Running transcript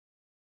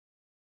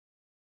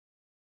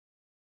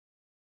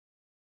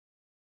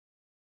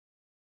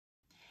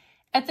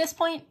At this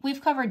point,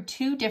 we've covered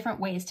two different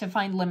ways to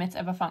find limits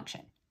of a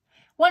function.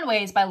 One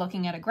way is by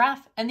looking at a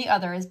graph, and the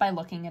other is by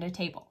looking at a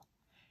table.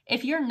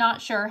 If you're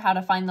not sure how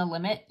to find the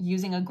limit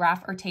using a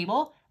graph or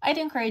table, I'd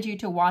encourage you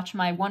to watch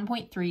my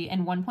 1.3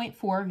 and 1.4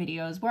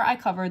 videos where I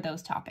cover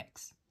those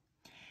topics.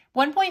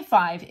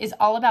 1.5 is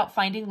all about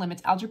finding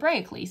limits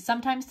algebraically,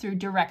 sometimes through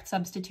direct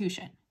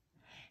substitution.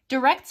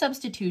 Direct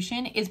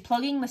substitution is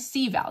plugging the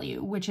c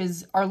value, which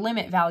is our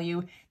limit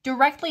value,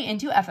 directly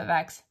into f of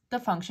x, the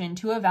function,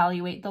 to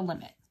evaluate the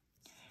limit.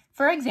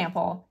 For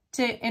example,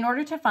 in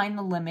order to find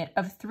the limit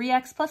of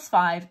 3x plus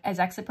 5 as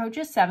x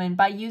approaches 7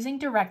 by using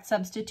direct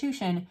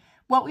substitution,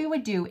 what we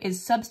would do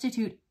is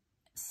substitute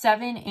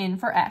 7 in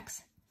for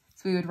x.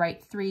 So we would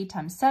write 3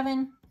 times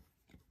 7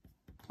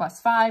 plus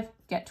 5,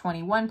 get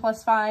 21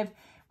 plus 5,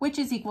 which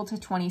is equal to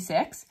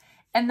 26.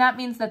 And that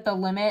means that the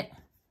limit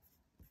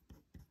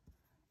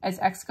as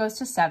x goes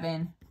to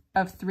 7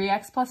 of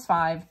 3x plus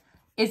 5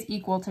 is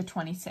equal to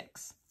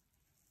 26.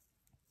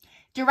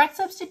 Direct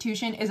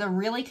substitution is a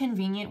really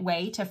convenient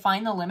way to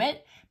find the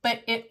limit,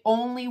 but it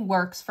only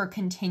works for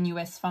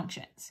continuous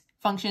functions,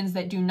 functions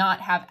that do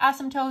not have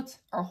asymptotes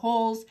or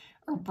holes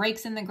or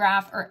breaks in the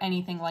graph or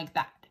anything like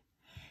that.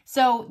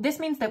 So this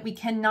means that we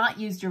cannot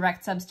use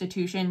direct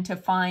substitution to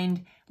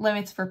find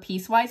limits for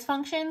piecewise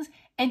functions,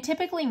 and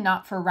typically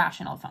not for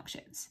rational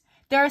functions.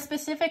 There are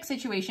specific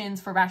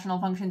situations for rational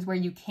functions where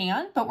you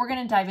can, but we're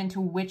going to dive into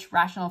which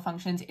rational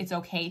functions it's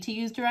okay to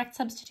use direct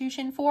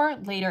substitution for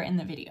later in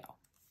the video.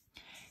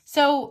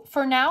 So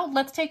for now,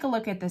 let's take a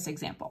look at this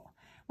example.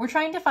 We're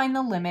trying to find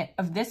the limit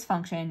of this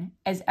function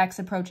as x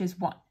approaches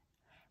 1.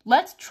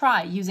 Let's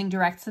try using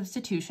direct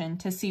substitution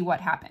to see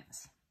what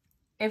happens.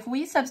 If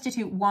we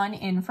substitute 1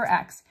 in for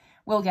x,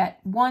 we'll get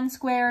 1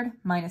 squared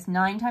minus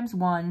 9 times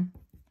 1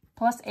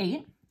 plus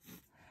 8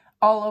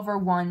 all over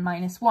 1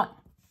 minus 1.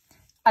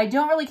 I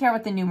don't really care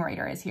what the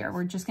numerator is here.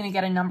 We're just going to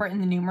get a number in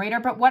the numerator,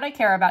 but what I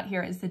care about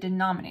here is the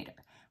denominator,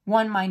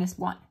 1 minus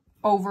 1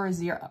 over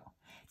 0.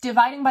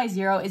 Dividing by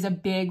 0 is a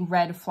big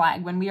red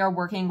flag when we are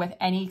working with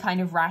any kind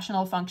of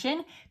rational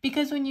function,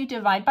 because when you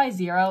divide by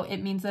 0,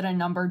 it means that a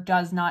number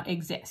does not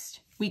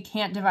exist. We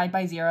can't divide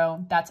by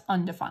 0, that's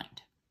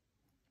undefined.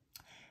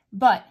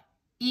 But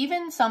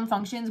even some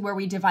functions where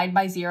we divide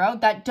by 0,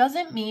 that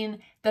doesn't mean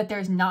that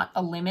there's not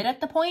a limit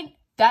at the point.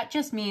 That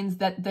just means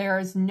that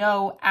there's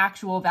no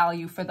actual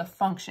value for the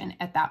function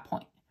at that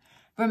point.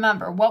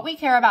 Remember, what we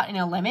care about in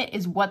a limit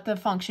is what the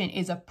function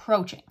is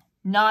approaching,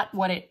 not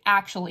what it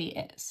actually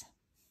is.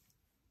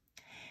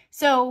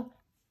 So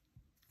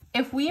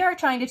if we are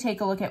trying to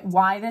take a look at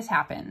why this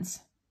happens,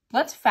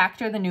 let's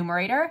factor the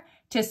numerator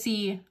to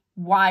see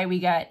why we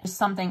get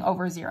something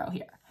over 0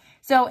 here.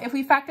 So if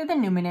we factor the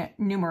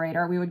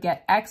numerator, we would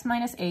get x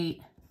minus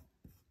 8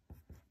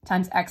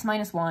 times x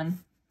minus 1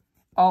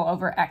 all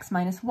over x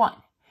minus 1.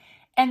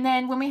 And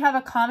then when we have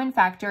a common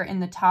factor in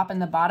the top and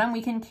the bottom,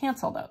 we can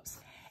cancel those.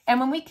 And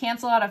when we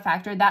cancel out a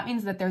factor, that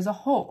means that there's a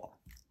hole.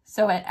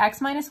 So at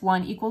x minus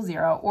 1 equals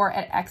 0, or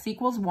at x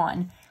equals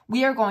 1,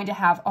 we are going to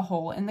have a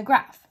hole in the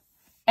graph.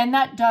 And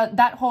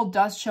that hole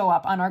does show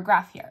up on our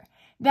graph here.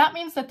 That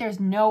means that there's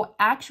no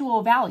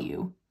actual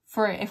value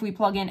for if we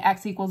plug in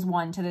x equals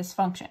 1 to this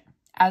function.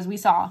 As we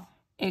saw,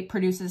 it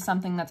produces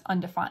something that's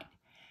undefined.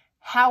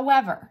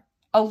 However,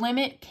 a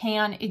limit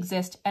can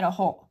exist at a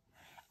hole.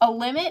 A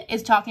limit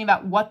is talking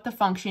about what the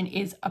function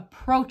is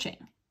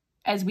approaching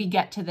as we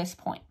get to this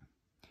point.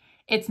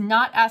 It's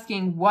not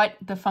asking what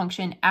the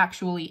function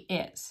actually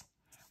is.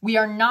 We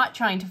are not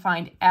trying to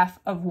find f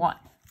of 1.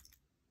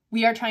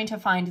 We are trying to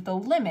find the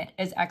limit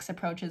as x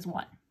approaches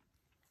 1.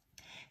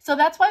 So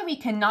that's why we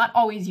cannot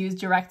always use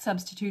direct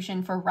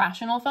substitution for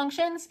rational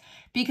functions,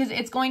 because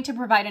it's going to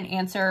provide an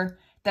answer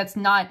that's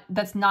not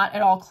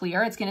at all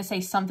clear. It's going to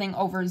say something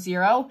over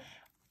 0.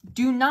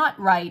 Do not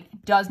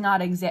write does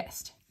not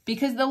exist,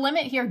 because the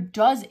limit here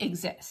does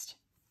exist.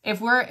 If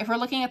we're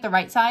looking at the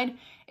right side,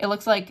 it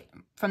looks like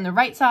from the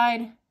right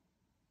side,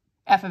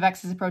 f of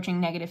x is approaching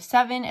negative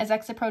 7 as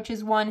x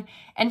approaches 1,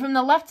 and from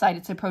the left side,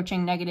 it's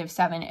approaching negative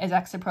 7 as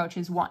x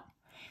approaches 1.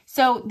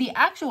 So the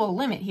actual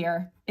limit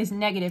here is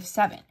negative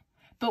 7,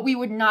 but we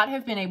would not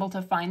have been able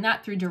to find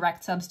that through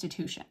direct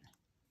substitution.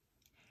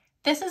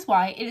 This is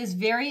why it is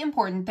very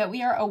important that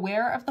we are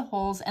aware of the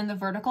holes and the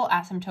vertical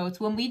asymptotes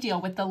when we deal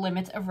with the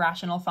limits of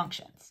rational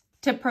functions.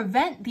 To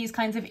prevent these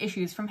kinds of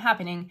issues from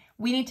happening,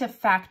 we need to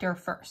factor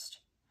first.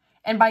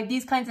 And by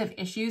these kinds of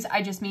issues,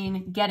 I just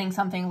mean getting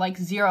something like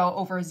 0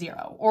 over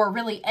 0, or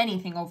really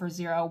anything over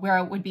 0 where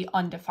it would be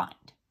undefined.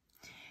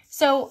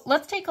 So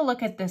let's take a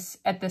look at this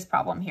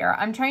problem here.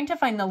 I'm trying to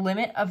find the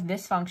limit of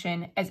this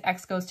function as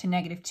x goes to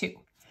negative 2.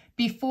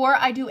 Before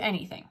I do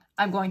anything,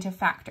 I'm going to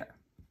factor.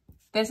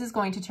 This is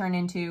going to turn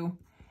into,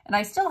 and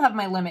I still have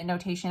my limit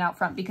notation out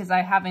front because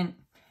I haven't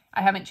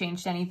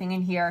changed anything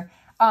in here.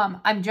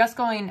 I'm just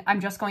going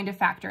to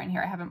factor in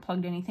here. I haven't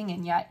plugged anything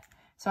in yet.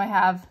 So I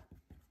have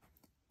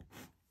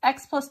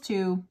x plus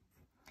 2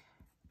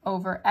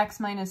 over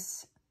x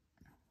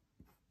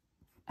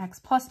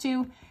plus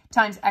 2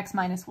 times x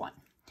minus 1.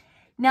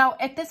 Now,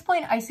 at this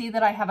point, I see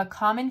that I have a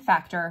common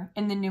factor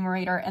in the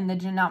numerator and the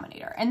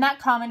denominator, and that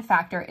common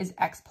factor is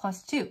x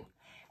plus 2.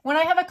 When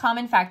I have a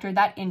common factor,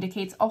 that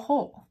indicates a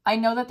hole. I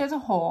know that there's a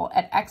hole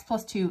at x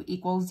plus 2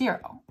 equals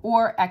 0,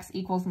 or x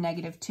equals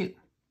negative 2.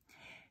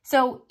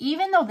 So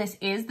even though this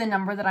is the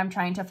number that I'm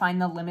trying to find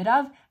the limit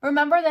of,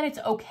 remember that it's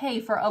okay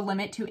for a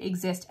limit to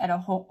exist at a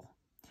hole.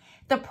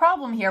 The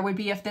problem here would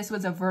be if this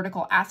was a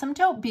vertical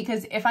asymptote,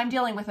 because if I'm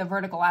dealing with a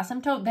vertical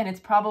asymptote, then it's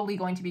probably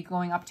going to be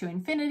going up to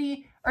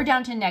infinity or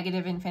down to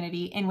negative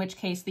infinity, in which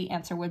case the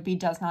answer would be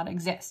does not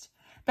exist.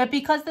 But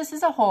because this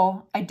is a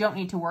hole, I don't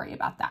need to worry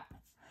about that.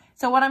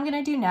 So what I'm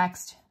going to do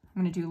next,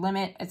 I'm going to do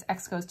limit as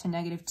x goes to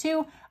negative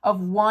 2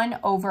 of 1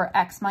 over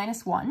x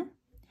minus 1.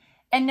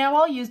 And now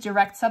I'll use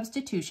direct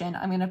substitution.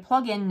 I'm going to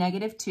plug in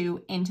negative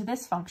 2 into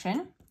this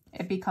function.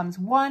 It becomes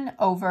 1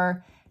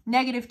 over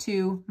negative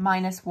 2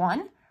 minus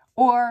 1,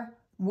 or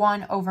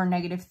 1 over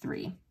negative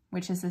 3,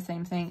 which is the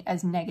same thing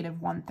as negative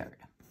 1/3.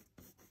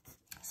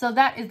 So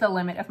that is the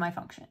limit of my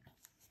function.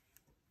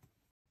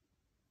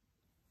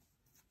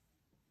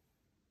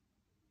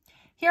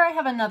 Here I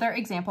have another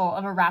example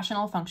of a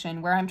rational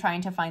function where I'm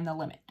trying to find the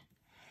limit.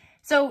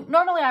 So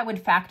normally I would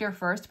factor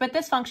first, but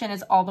this function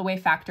is all the way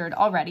factored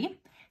already.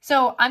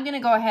 So I'm going to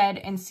go ahead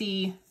and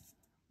see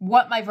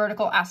what my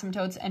vertical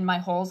asymptotes and my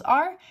holes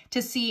are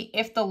to see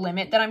if the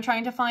limit that I'm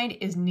trying to find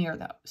is near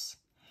those.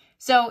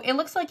 So it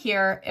looks like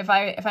here, if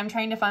I'm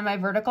trying to find my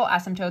vertical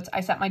asymptotes,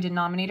 I set my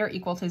denominator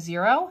equal to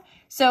 0.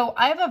 So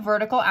I have a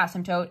vertical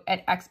asymptote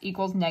at x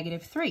equals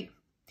negative 3.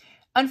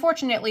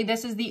 Unfortunately,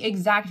 this is the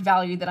exact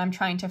value that I'm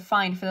trying to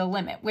find for the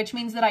limit, which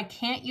means that I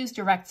can't use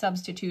direct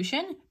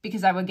substitution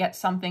because I would get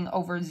something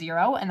over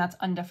 0, and that's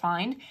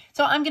undefined.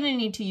 So I'm going to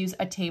need to use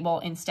a table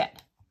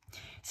instead.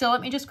 So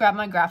let me just grab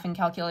my graphing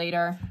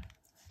calculator,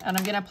 and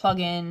I'm going to plug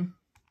in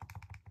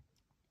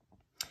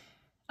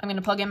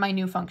my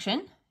new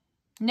function.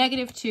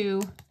 Negative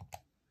 2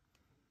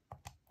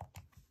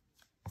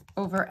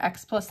 over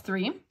x plus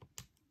 3.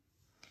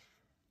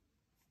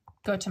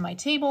 Go to my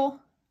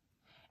table,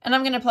 and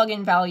I'm going to plug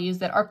in values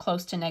that are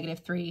close to negative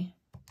 3,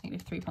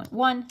 negative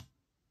 3.1,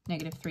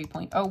 negative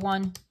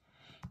 3.01,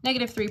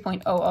 negative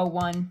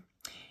 3.001.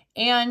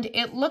 And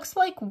it looks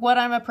like what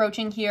I'm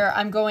approaching here,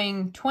 I'm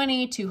going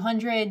 20,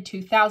 200,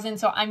 2000.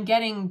 So I'm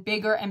getting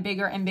bigger and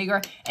bigger and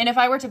bigger. And if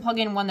I were to plug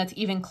in one that's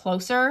even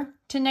closer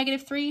to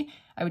negative 3,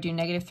 I would do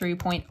negative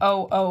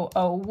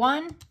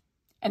 3.0001,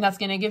 and that's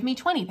going to give me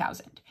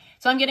 20,000.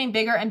 So I'm getting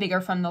bigger and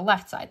bigger from the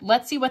left side.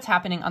 Let's see what's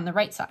happening on the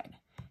right side.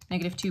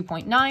 Negative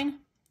 2.9,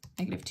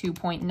 negative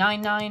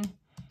 2.99,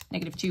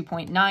 negative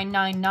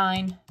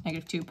 2.999,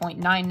 negative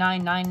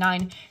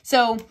 2.9999.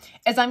 So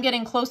as I'm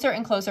getting closer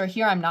and closer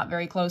here, I'm not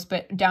very close,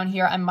 but down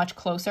here, I'm much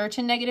closer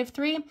to negative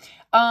 3.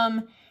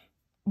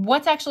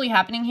 What's actually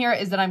happening here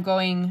is that I'm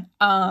going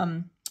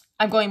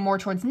more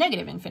towards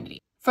negative infinity.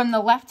 From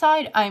the left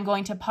side, I'm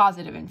going to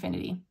positive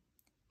infinity.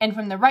 And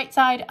from the right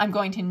side, I'm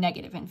going to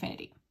negative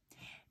infinity.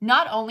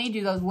 Not only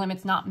do those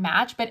limits not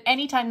match, but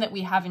anytime that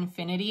we have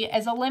infinity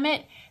as a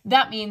limit,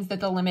 that means that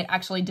the limit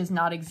actually does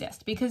not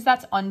exist because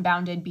that's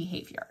unbounded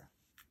behavior.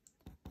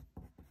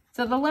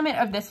 So the limit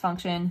of this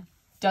function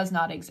does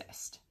not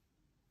exist.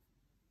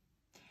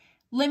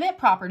 Limit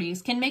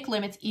properties can make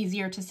limits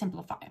easier to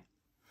simplify.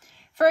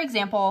 For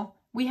example,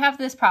 we have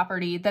this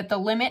property that the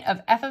limit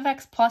of f of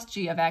x plus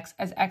g of x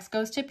as x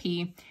goes to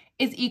p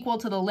is equal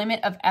to the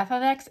limit of f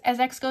of x as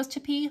x goes to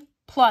p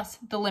plus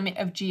the limit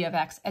of g of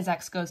x as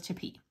x goes to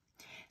p.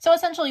 So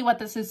essentially what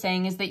this is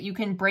saying is that you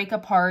can break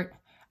apart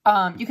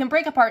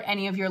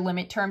any of your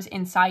limit terms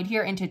inside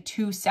here into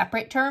two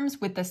separate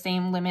terms with the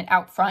same limit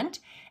out front,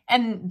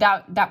 and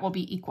that will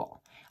be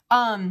equal.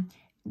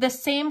 The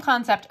same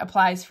concept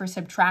applies for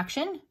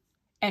subtraction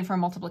and for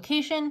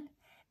multiplication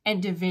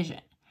and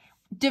division.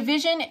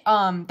 Division,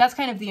 that's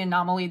kind of the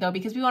anomaly though,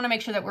 because we want to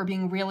make sure that we're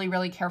being really,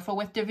 really careful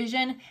with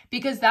division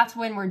because that's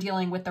when we're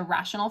dealing with the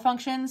rational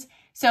functions.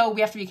 So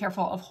we have to be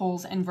careful of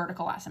holes and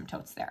vertical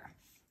asymptotes there.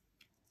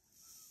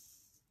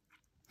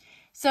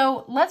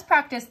 So let's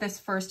practice this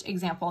first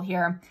example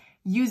here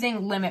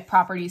using limit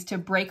properties to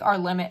break our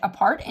limit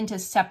apart into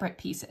separate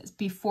pieces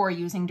before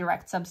using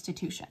direct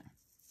substitution.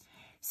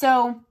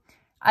 So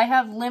I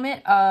have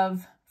limit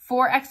of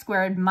 4x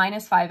squared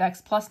minus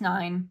 5x plus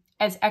 9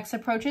 as x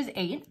approaches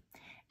 8.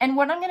 And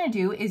what I'm going to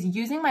do is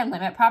using my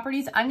limit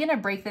properties, I'm going to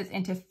break this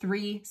into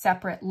 3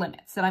 separate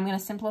limits that I'm going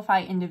to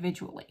simplify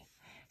individually.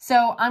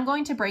 So I'm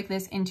going to break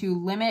this into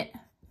limit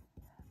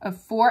of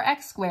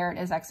 4x squared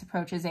as x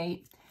approaches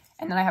 8.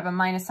 And then I have a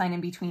minus sign in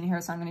between here.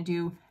 So I'm going to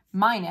do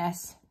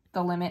minus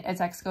the limit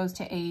as x goes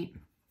to 8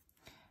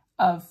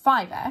 of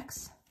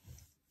 5x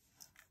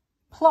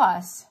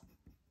plus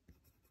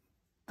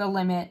the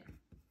limit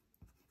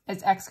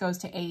as x goes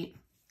to 8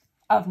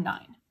 of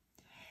 9.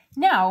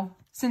 Now,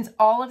 since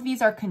all of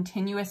these are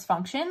continuous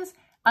functions,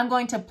 I'm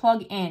going to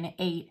plug in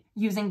 8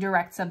 using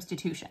direct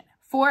substitution.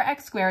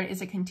 4x squared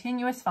is a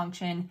continuous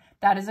function.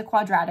 That is a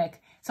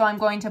quadratic. So I'm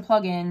going to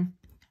plug in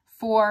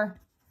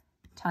 4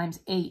 times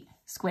 8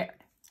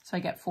 squared. So I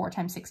get 4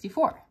 times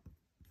 64.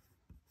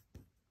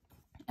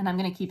 and I'm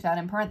going to keep that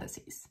in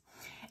parentheses.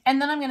 And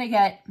then I'm going to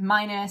get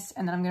minus,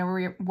 and then I'm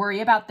going to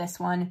worry about this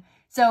one.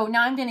 So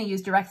now I'm going to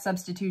use direct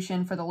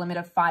substitution for the limit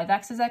of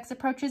 5x as x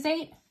approaches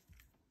 8.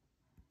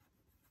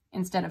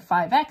 Instead of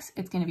 5x,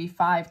 it's going to be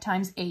 5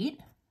 times 8,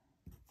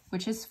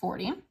 which is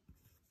 40.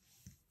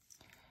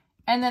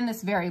 And then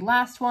this very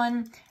last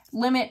one,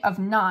 limit of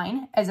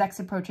 9 as x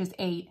approaches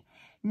 8.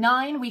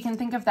 9, we can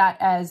think of that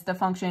as the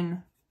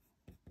function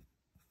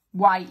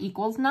y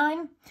equals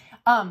 9.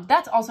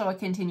 That's also a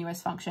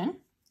continuous function.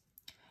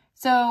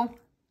 So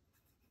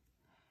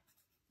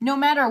no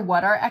matter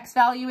what our x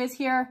value is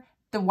here,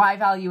 the y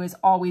value is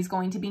always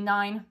going to be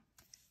 9.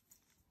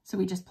 So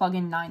we just plug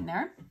in 9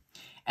 there.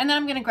 And then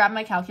I'm going to grab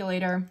my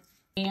calculator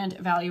and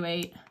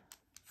evaluate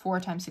 4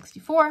 times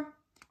 64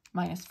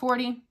 minus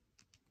 40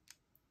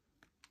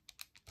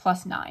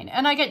 plus 9.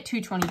 And I get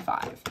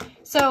 225.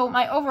 So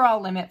my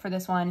overall limit for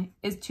this one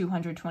is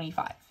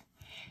 225.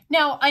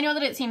 Now, I know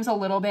that it seems a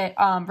little bit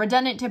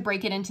redundant to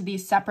break it into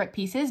these separate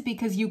pieces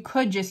because you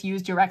could just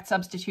use direct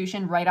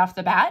substitution right off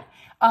the bat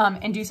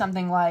and do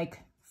something like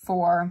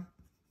 4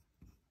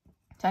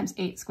 times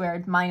 8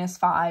 squared minus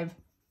 5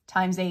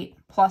 times 8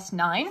 plus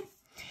 9.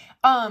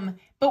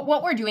 But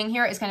what we're doing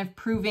here is kind of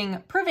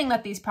proving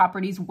that these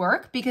properties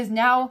work, because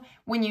now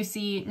when you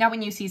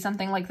see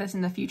something like this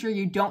in the future,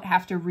 you don't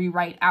have to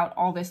rewrite out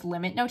all this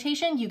limit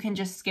notation. You can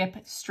just skip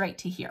straight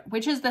to here,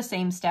 which is the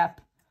same step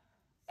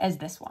as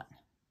this one.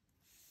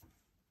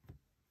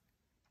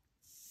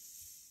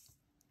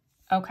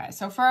 Okay,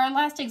 so for our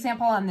last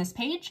example on this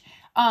page,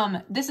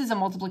 this is a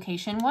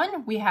multiplication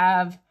one. We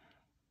have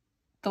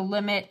the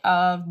limit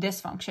of this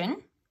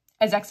function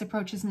as x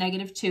approaches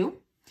 -2.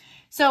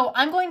 So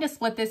I'm going to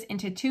split this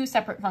into two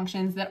separate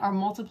functions that are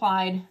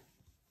multiplied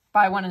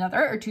by one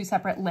another, or two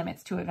separate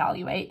limits to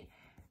evaluate.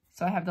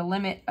 So I have the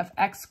limit of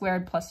x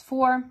squared plus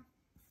 4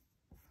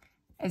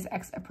 as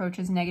x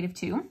approaches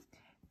 -2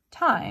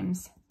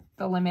 times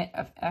the limit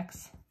of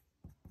x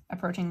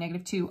approaching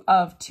 -2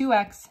 of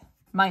 2x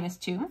minus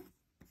 2.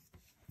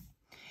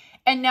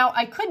 And now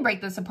I could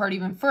break this apart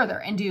even further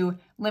and do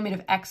limit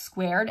of x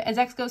squared as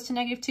x goes to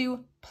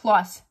 -2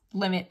 plus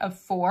limit of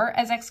 4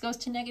 as x goes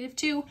to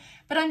 -2,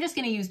 but I'm just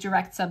going to use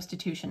direct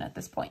substitution at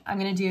this point. I'm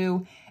going to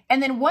do,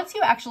 and then once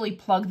you actually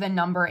plug the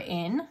number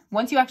in,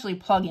 once you actually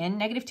plug in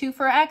 -2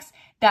 for x,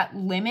 that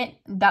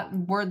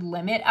word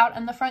limit out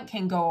in the front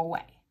can go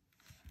away.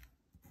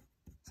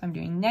 So I'm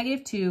doing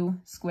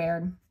 -2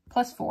 squared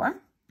plus 4,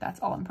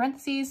 that's all in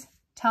parentheses,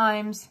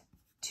 times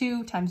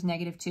 2 times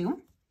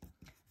 -2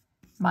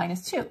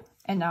 minus 2.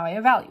 And now I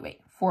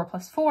evaluate 4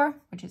 plus 4,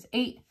 which is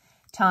 8,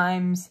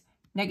 times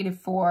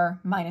 -4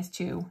 minus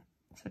 2,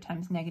 so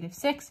times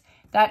 -6,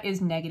 that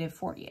is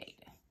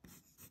 -48.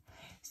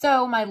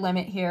 So my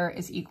limit here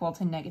is equal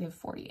to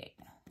 -48.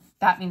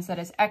 That means that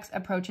as x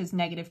approaches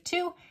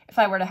 -2, if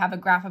I were to have a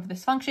graph of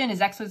this function,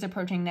 as x was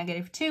approaching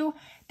 -2,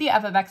 the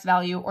f of x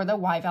value or the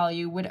y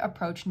value would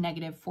approach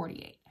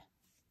 -48.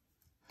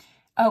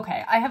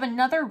 Okay, I have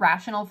another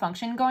rational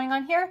function going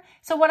on here.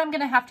 So what I'm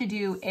going to have to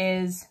do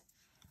is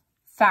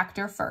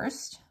factor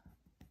first,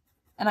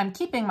 and I'm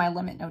keeping my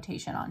limit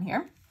notation on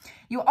here.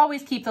 You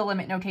always keep the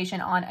limit notation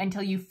on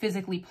until you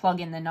physically plug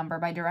in the number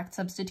by direct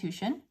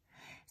substitution.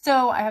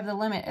 So I have the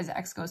limit as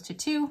x goes to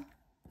 2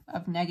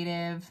 of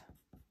negative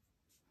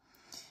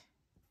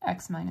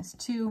x minus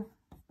 2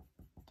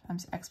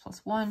 times x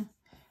plus 1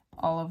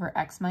 all over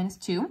x minus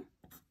 2.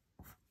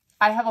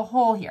 I have a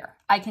hole here.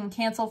 I can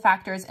cancel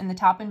factors in the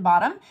top and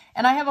bottom,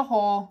 and I have a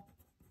hole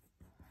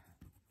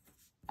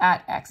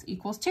at x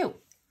equals 2.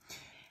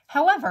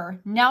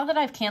 However, now that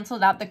I've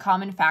canceled out the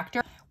common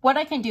factor, what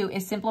I can do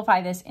is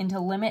simplify this into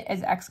limit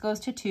as x goes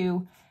to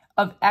 2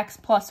 of x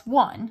plus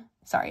 1,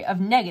 sorry, of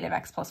negative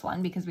x plus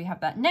 1, because we have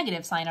that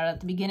negative sign out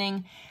at the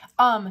beginning.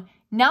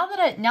 Now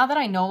that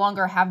I no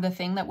longer have the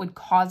thing that would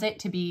cause it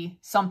to be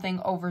something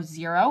over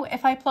 0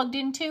 if I plugged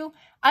in 2,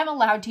 I'm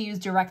allowed to use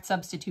direct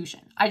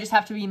substitution. I just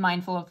have to be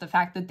mindful of the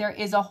fact that there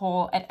is a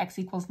hole at x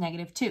equals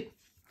 -2.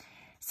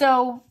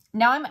 So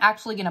now I'm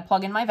actually going to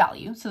plug in my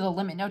value, so the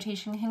limit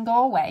notation can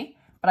go away,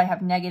 but I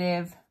have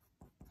negative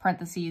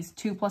parentheses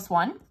 2 plus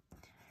 1,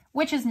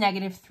 which is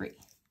 -3.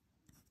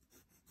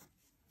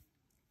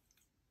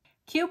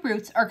 Cube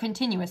roots are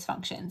continuous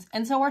functions,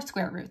 and so are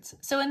square roots.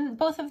 So in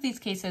both of these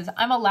cases,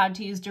 I'm allowed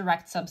to use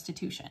direct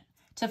substitution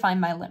to find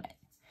my limit.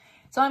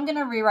 So I'm going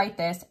to rewrite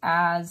this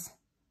as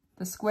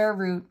the square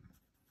root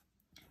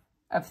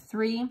of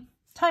 3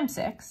 times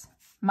 6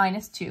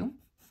 minus 2,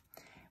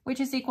 which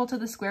is equal to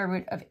the square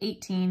root of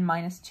 18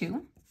 minus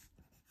 2,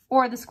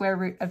 or the square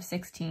root of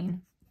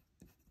 16,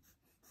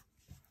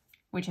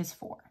 which is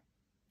 4.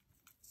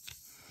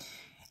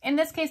 In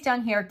this case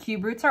down here,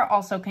 cube roots are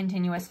also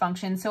continuous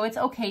functions, so it's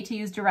okay to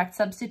use direct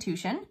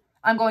substitution.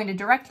 I'm going to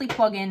directly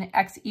plug in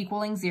x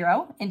equaling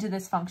 0 into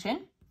this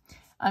function.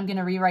 I'm going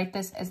to rewrite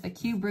this as the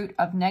cube root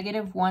of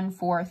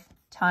 -1/4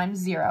 times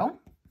 0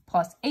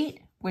 plus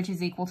 8, which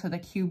is equal to the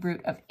cube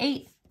root of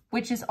 8,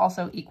 which is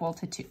also equal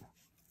to 2.